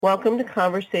Welcome to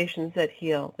Conversations That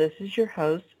Heal. This is your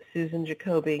host, Susan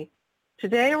Jacobi.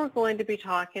 Today we're going to be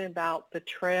talking about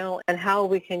betrayal and how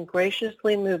we can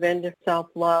graciously move into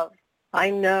self-love.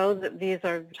 I know that these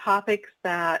are topics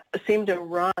that seem to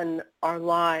run our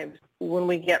lives when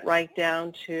we get right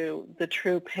down to the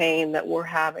true pain that we're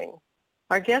having.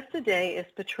 Our guest today is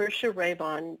Patricia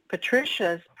Raybon.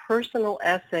 Patricia's personal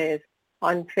essays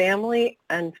on family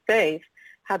and faith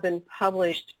have been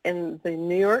published in the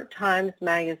New York Times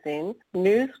Magazine,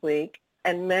 Newsweek,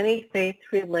 and many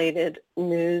faith-related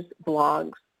news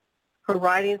blogs. Her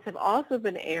writings have also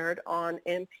been aired on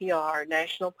NPR,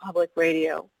 National Public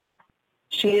Radio.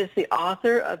 She is the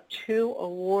author of 2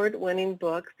 award-winning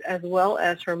books, as well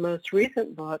as her most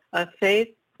recent book, a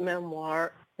faith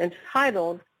memoir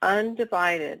entitled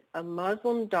Undivided, A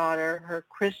Muslim Daughter, Her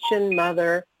Christian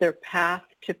Mother, Their Path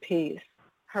to Peace.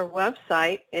 Her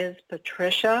website is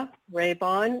Patricia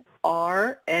Raybon,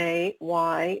 RAYBON.com.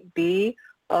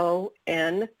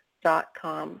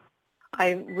 I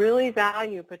really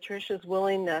value Patricia's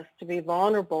willingness to be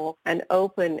vulnerable and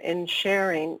open in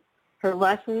sharing. Her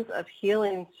lessons of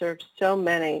healing serve so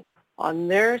many on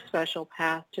their special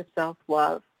path to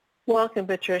self-love. Welcome,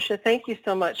 Patricia. Thank you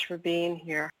so much for being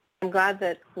here. I'm glad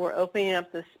that we're opening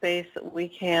up the space that we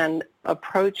can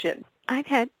approach it. I've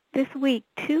had this week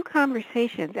 2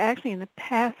 conversations, actually in the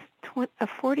past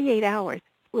 48 hours,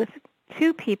 with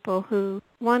 2 people who,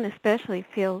 one especially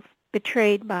feels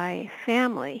betrayed by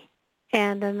family,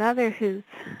 and another who's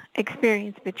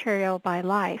experienced betrayal by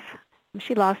life.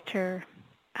 She lost her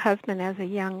husband as a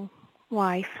young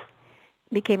wife,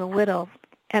 became a widow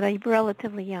at a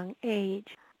relatively young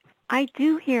age. I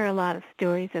do hear a lot of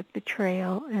stories of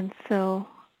betrayal, and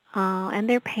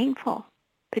they're painful.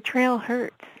 Betrayal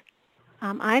hurts.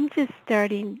 I'm just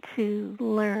starting to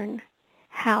learn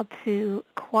how to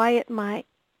quiet my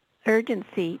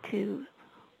urgency to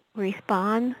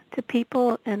respond to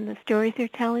people and the stories they're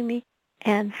telling me,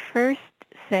 and first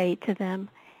say to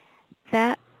them,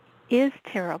 that is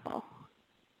terrible.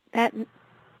 That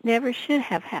never should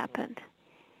have happened.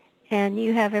 And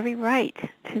you have every right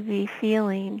to be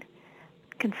feeling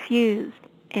confused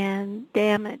and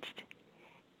damaged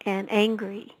and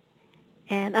angry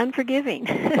and unforgiving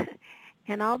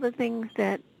and all the things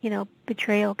that,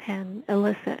 betrayal can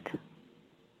elicit.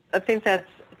 I think that's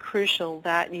crucial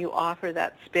that you offer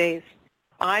that space.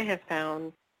 I have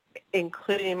found,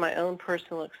 including my own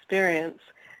personal experience,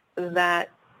 that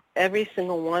every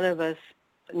single one of us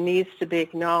needs to be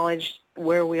acknowledged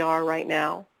where we are right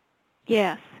now.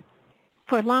 Yes.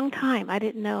 For a long time, I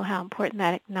didn't know how important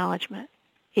that acknowledgement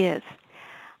is.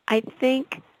 I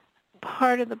think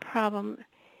part of the problem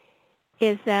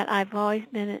is that I've always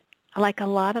been, like a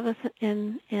lot of us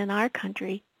in our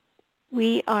country,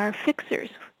 we are fixers.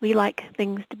 We like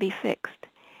things to be fixed.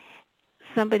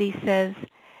 Somebody says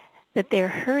that they're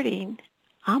hurting,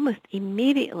 almost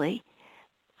immediately,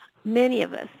 many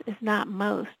of us, if not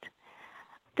most,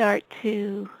 start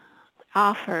to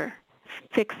offer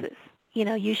fixes.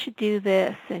 You should do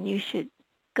this, and you should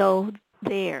go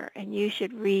there, and you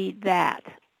should read that.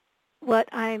 What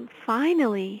I'm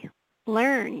finally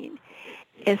learning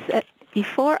is that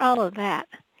before all of that,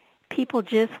 people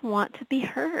just want to be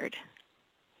heard.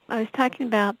 I was talking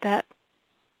about that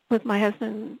with my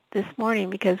husband this morning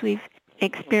because we've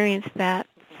experienced that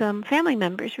some family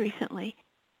members recently.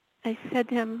 I said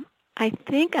to him, I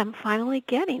think I'm finally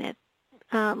getting it.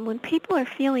 When people are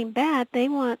feeling bad, they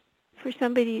want for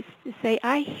somebody to say,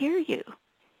 I hear you.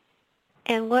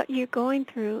 And what you're going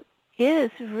through is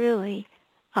really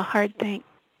a hard thing.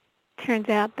 Turns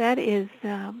out that is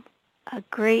a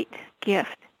great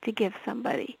gift to give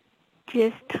somebody.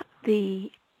 Just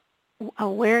the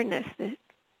awareness,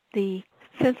 the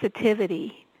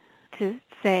sensitivity to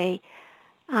say,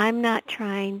 I'm not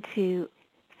trying to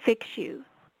fix you,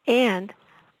 and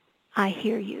I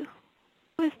hear you.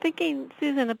 I was thinking,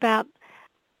 Susan, about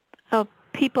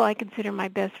people I consider my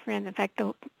best friend. In fact,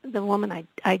 the woman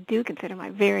I do consider my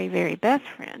very, very best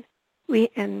friend. We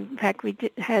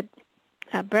had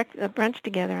a brunch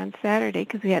together on Saturday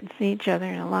because we hadn't seen each other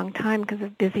in a long time because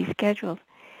of busy schedules,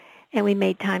 and we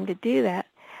made time to do that.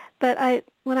 But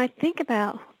when I think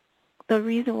about the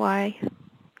reason why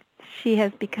she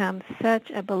has become such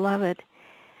a beloved,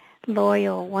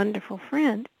 loyal, wonderful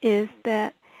friend is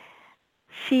that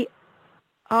she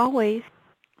always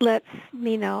lets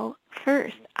me know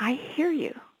first, I hear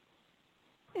you.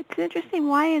 It's interesting.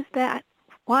 Why is that?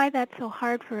 Why that's so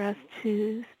hard for us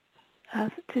to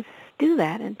do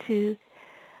that and to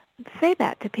say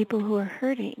that to people who are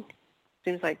hurting?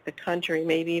 Seems like the country,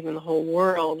 maybe even the whole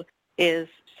world, is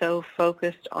so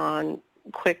focused on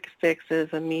quick fixes,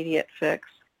 immediate fix.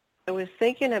 I was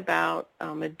thinking about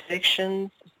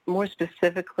addictions, more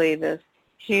specifically this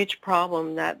huge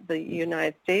problem that the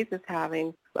United States is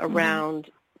having around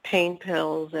pain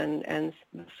pills and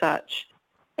such.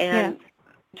 Yes. And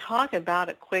talk about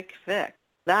a quick fix.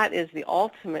 That is the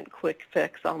ultimate quick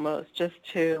fix almost, just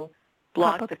to Pop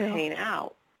block a the pill. pain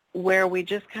out, where we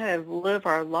just kind of live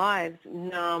our lives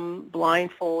numb,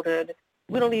 blindfolded.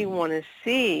 We don't even want to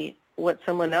see what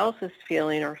someone else is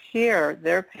feeling or hear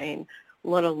their pain,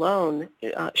 let alone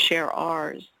share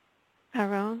ours.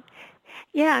 Our own.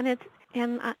 Yeah,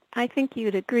 I think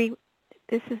you'd agree.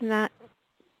 This is not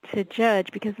to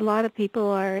judge because a lot of people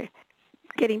are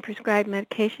getting prescribed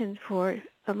medications for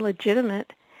a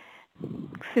legitimate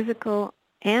physical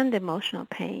and emotional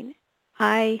pain.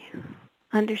 I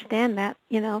understand that,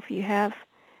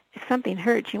 if something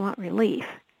hurts, you want relief.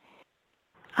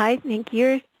 I think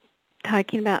you're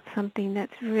talking about something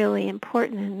that's really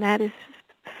important, and that is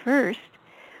first,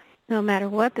 no matter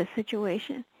what the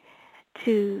situation,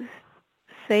 to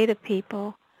say to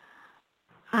people,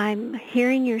 I'm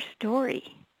hearing your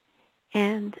story,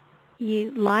 and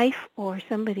life or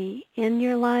somebody in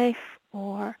your life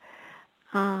or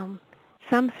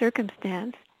some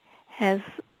circumstance has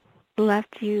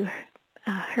left you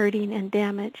hurting and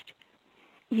damaged.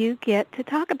 You get to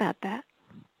talk about that.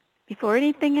 Before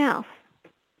anything else,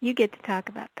 you get to talk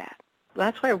about that.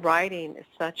 That's why writing is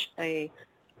such a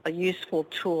useful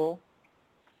tool.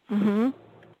 Mm-hmm.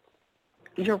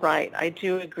 You're right. I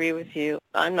do agree with you.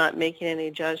 I'm not making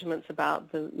any judgments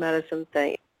about the medicine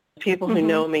thing. People who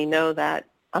know me know that.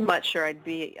 I'm not sure I'd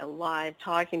be alive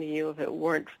talking to you if it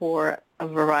weren't for a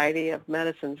variety of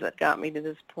medicines that got me to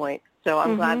this point. So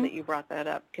I'm glad that you brought that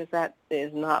up because that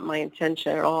is not my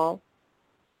intention at all.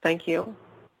 Thank you.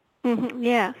 Mm-hmm.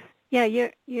 Yes. Yeah,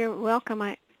 you're welcome.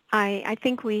 I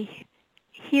think we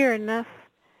hear enough.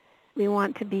 We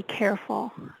want to be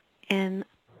careful, and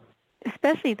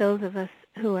especially those of us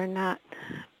who are not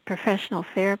professional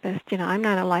therapists. I'm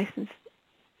not a licensed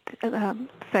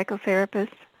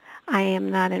psychotherapist. I am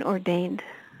not an ordained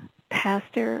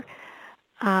pastor.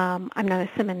 I'm not a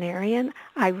seminarian.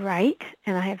 I write,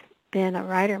 and I have been a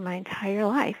writer my entire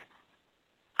life.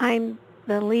 I'm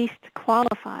the least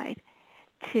qualified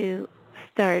to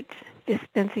start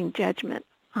dispensing judgment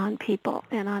on people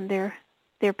and on their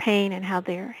pain and how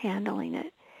they're handling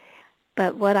it.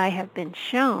 But what I have been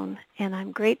shown, and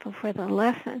I'm grateful for the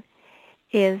lesson,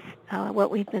 is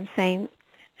what we've been saying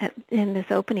in this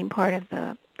opening part of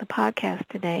the podcast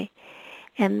today,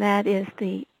 and that is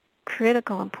the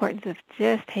critical importance of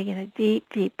just taking a deep,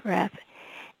 deep breath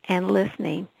and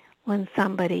listening when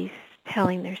somebody's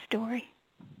telling their story.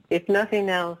 If nothing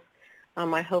else,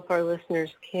 I hope our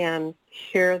listeners can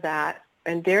hear that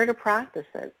and dare to practice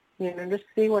it. Just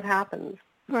see what happens.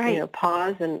 Right.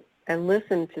 Pause and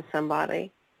listen to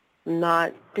somebody.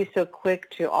 Not be so quick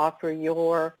to offer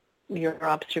your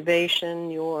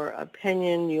observation, your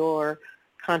opinion, your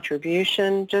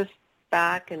contribution. Just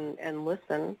back and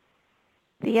listen.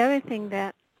 The other thing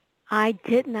that I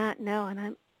did not know,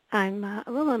 and I'm a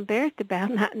little embarrassed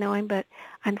about not knowing, but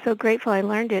I'm so grateful I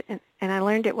learned it, and I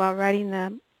learned it while writing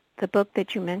the book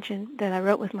that you mentioned that I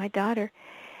wrote with my daughter,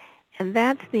 and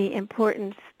that's the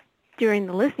importance during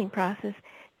the listening process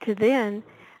to then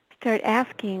start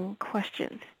asking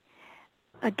questions.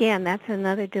 Again, that's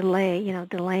another delay,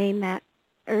 delaying that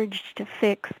urge to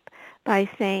fix by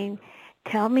saying,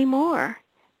 tell me more,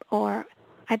 or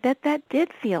I bet that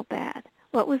did feel bad.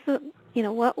 What was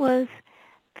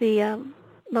the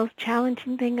most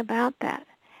challenging thing about that?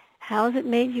 How has it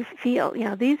made you feel?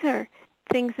 These are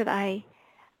things that I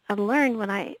learned when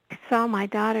I saw my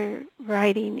daughter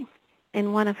writing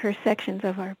in one of her sections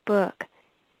of our book.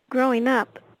 Growing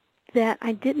up, that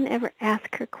I didn't ever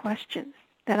ask her questions,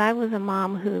 that I was a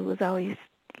mom who was always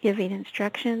giving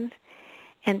instructions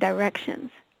and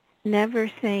directions,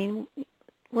 never saying,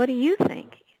 what do you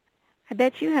think? I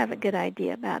bet you have a good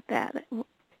idea about that.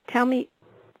 Tell me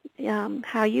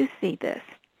how you see this.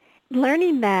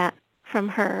 Learning that from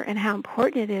her and how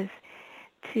important it is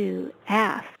to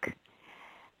ask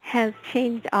has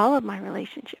changed all of my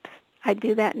relationships. I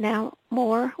do that now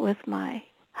more with my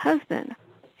husband,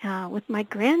 with my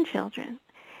grandchildren.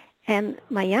 And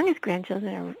my youngest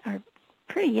grandchildren are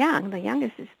pretty young. The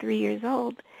youngest is 3 years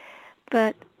old.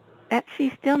 But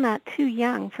she's still not too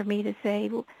young for me to say,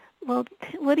 well,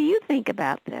 what do you think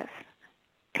about this?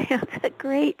 It's a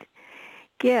great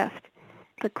gift.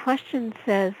 The question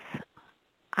says,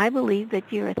 I believe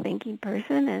that you're a thinking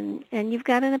person and you've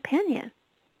got an opinion.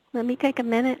 Let me take a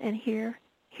minute and hear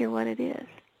what it is.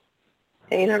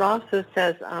 And it also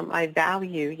says, I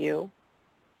value you.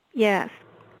 Yes,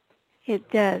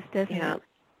 it does, doesn't it?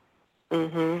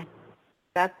 Mhm.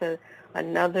 That's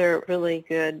another really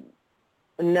good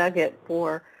nugget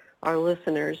for our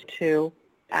listeners to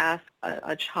ask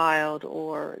a child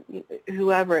or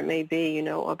whoever it may be,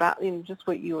 about just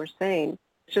what you were saying.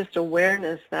 Just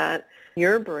awareness that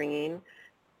you're bringing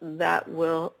that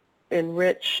will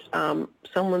enrich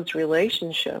someone's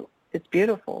relationship. It's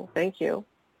beautiful. Thank you.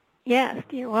 Yes,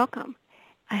 you're welcome.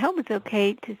 I hope it's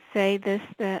okay to say this,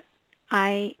 that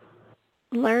I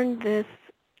learned this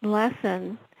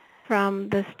lesson from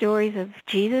the stories of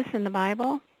Jesus in the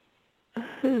Bible,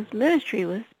 whose ministry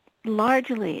was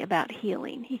largely about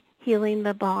healing, healing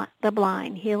the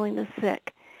blind, healing the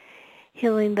sick,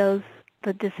 healing the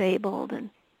disabled. And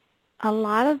a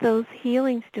lot of those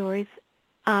healing stories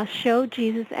show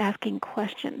Jesus asking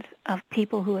questions of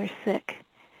people who are sick.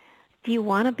 Do you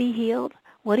want to be healed?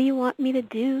 What do you want me to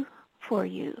do for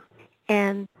you?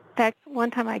 And in fact,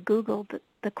 one time I Googled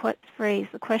the phrase,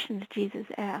 the questions Jesus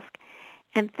asked,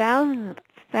 and thousands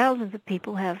of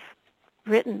people have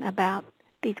written about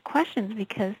these questions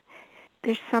because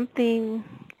there's something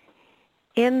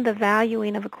in the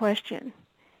valuing of a question,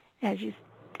 as you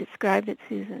described it,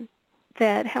 Susan,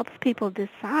 that helps people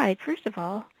decide, first of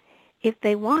all, if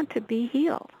they want to be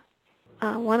healed.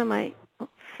 One of my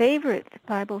favorite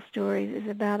Bible stories is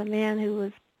about a man who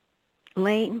was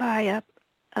laying by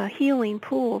a healing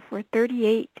pool for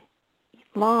 38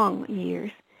 long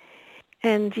years.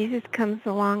 And Jesus comes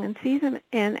along and sees him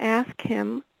and asks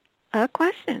him a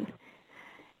question.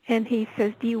 And he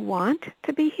says, do you want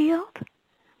to be healed?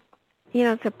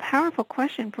 It's a powerful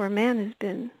question for a man who's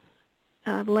been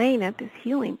laying at this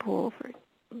healing pool for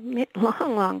a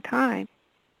long time.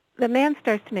 The man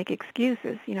starts to make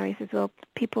excuses. He says, well,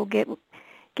 people get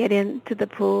into the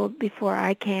pool before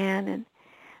I can.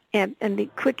 And the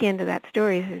quick end of that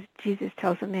story is Jesus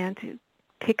tells the man to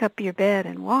pick up your bed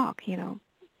and walk,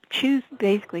 choose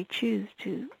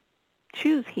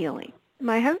healing.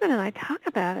 My husband and I talk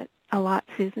about it a lot,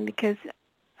 Susan, because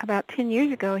about 10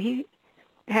 years ago he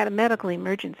had a medical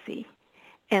emergency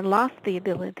and lost the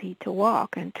ability to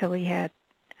walk until he had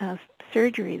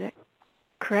surgery that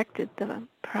corrected the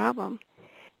problem.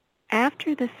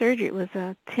 After the surgery, it was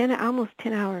a almost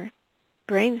 10-hour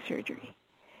brain surgery.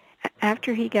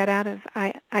 After he got out of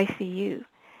ICU,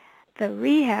 the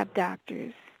rehab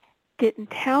doctors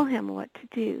didn't tell him what to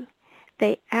do.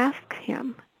 They asked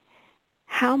him,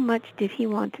 how much did he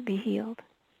want to be healed?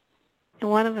 And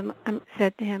one of them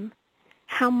said to him,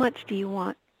 how much do you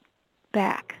want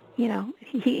back?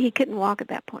 He couldn't walk at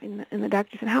that point. And the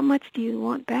doctor said, how much do you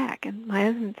want back? And my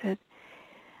husband said,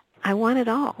 I want it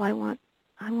all. I want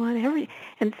everything.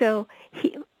 And so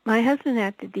my husband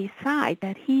had to decide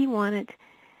that he wanted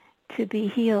to be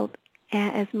healed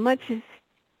as much as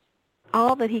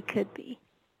all that he could be.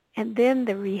 And then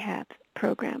the rehab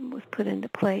program was put into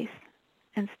place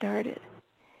and started.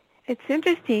 It's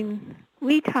interesting.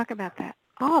 We talk about that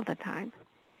all the time,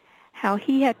 how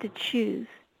he had to choose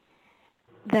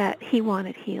that he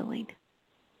wanted healing.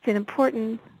 It's an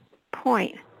important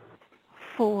point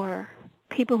for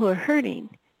people who are hurting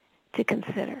to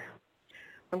consider.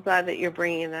 I'm glad that you're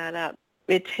bringing that up.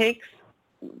 It takes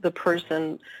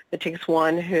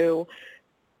one who,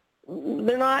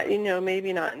 they're not,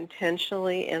 maybe not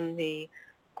intentionally in the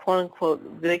quote-unquote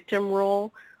victim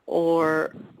role,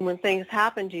 or when things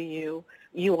happen to you,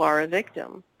 you are a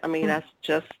victim. I mean, that's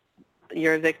just,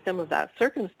 you're a victim of that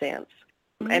circumstance.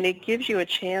 Mm-hmm. And it gives you a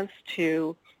chance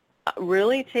to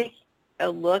really take a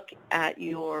look at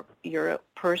your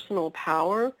personal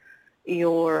power,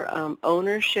 your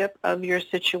ownership of your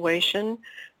situation,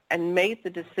 and make the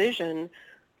decision,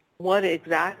 what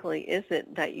exactly is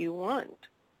it that you want?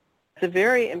 It's a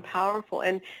very powerful,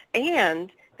 and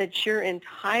that you're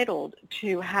entitled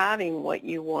to having what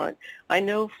you want. I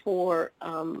know for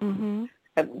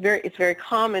it's very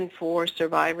common for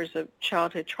survivors of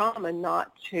childhood trauma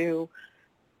not to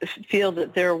feel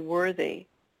that they're worthy.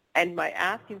 And by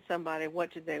asking somebody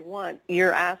what do they want,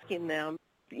 you're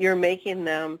making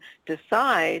them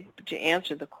decide to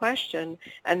answer the question,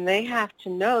 and they have to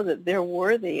know that they're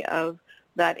worthy of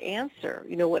that answer,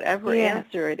 whatever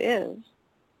answer it is.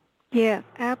 Yes,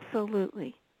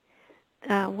 absolutely.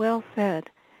 Well said.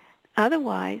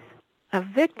 Otherwise, a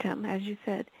victim, as you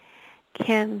said,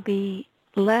 can be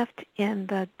left in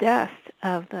the dust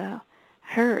of the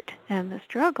hurt and the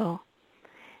struggle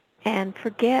and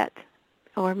forget,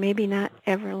 or maybe not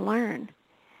ever learn,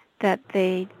 that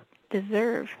they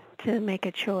deserve to make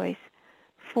a choice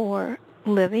for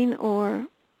living, or,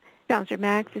 sounds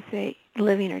dramatic to say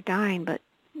living or dying, but,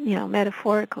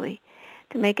 metaphorically,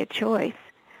 to make a choice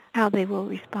how they will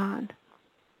respond.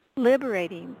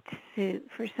 Liberating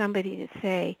for somebody to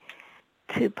say,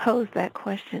 to pose that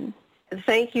question.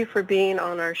 Thank you for being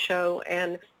on our show,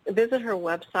 and visit her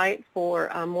website for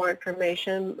more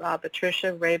information,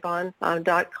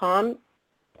 patriciaraybon.com.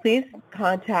 Please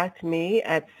contact me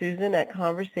at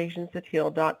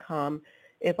susan@conversationsthatheal.com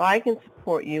if I can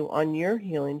support you on your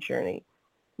healing journey.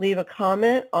 Leave a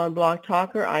comment on Blog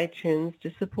Talk or iTunes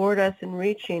to support us in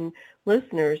reaching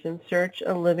listeners in search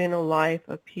of living a life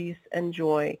of peace and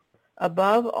joy.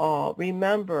 Above all,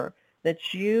 remember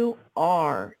that you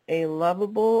are a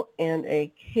lovable and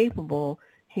a capable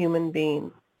human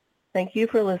being. Thank you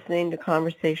for listening to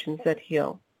Conversations That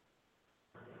Heal.